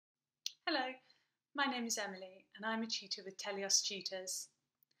Hello, my name is Emily and I'm a tutor with Telios Tutors.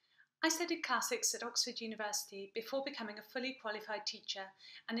 I studied classics at Oxford University before becoming a fully qualified teacher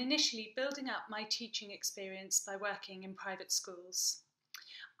and initially building up my teaching experience by working in private schools.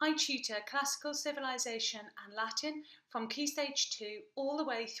 I tutor classical civilization and Latin from Key Stage 2 all the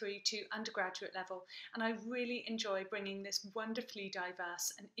way through to undergraduate level, and I really enjoy bringing this wonderfully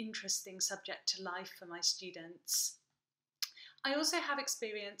diverse and interesting subject to life for my students. I also have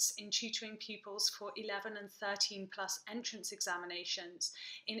experience in tutoring pupils for 11 and 13 plus entrance examinations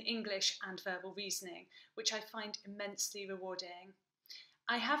in English and verbal reasoning, which I find immensely rewarding.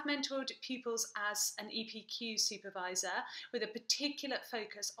 I have mentored pupils as an EPQ supervisor with a particular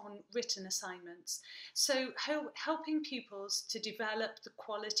focus on written assignments. So helping pupils to develop the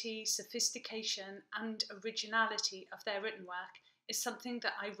quality, sophistication and originality of their written work is something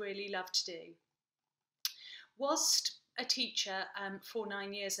that I really love to do. Whilst a teacher for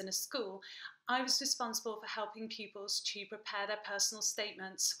 9 years in a school, I was responsible for helping pupils to prepare their personal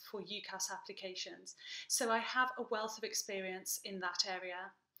statements for UCAS applications. So I have a wealth of experience in that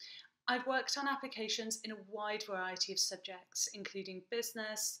area. I've worked on applications in a wide variety of subjects, including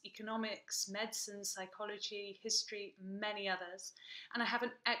business, economics, medicine, psychology, history, many others. And I have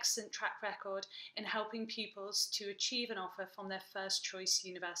an excellent track record in helping pupils to achieve an offer from their first choice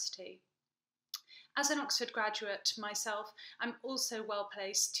university. As an Oxford graduate myself, I'm also well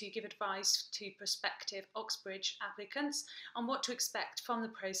placed to give advice to prospective Oxbridge applicants on what to expect from the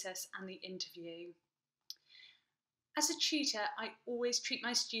process and the interview. As a tutor, I always treat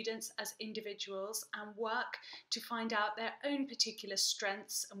my students as individuals and work to find out their own particular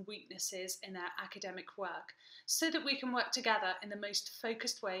strengths and weaknesses in their academic work, so that we can work together in the most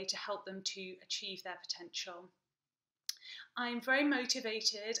focused way to help them to achieve their potential. I'm very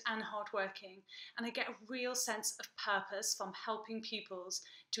motivated and hardworking, and I get a real sense of purpose from helping pupils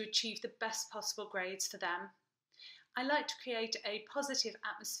to achieve the best possible grades for them. I like to create a positive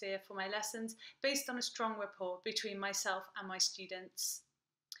atmosphere for my lessons based on a strong rapport between myself and my students.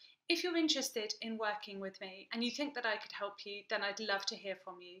 If you're interested in working with me and you think that I could help you, then I'd love to hear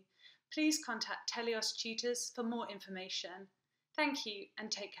from you. Please contact Telios Tutors for more information. Thank you and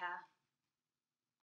take care.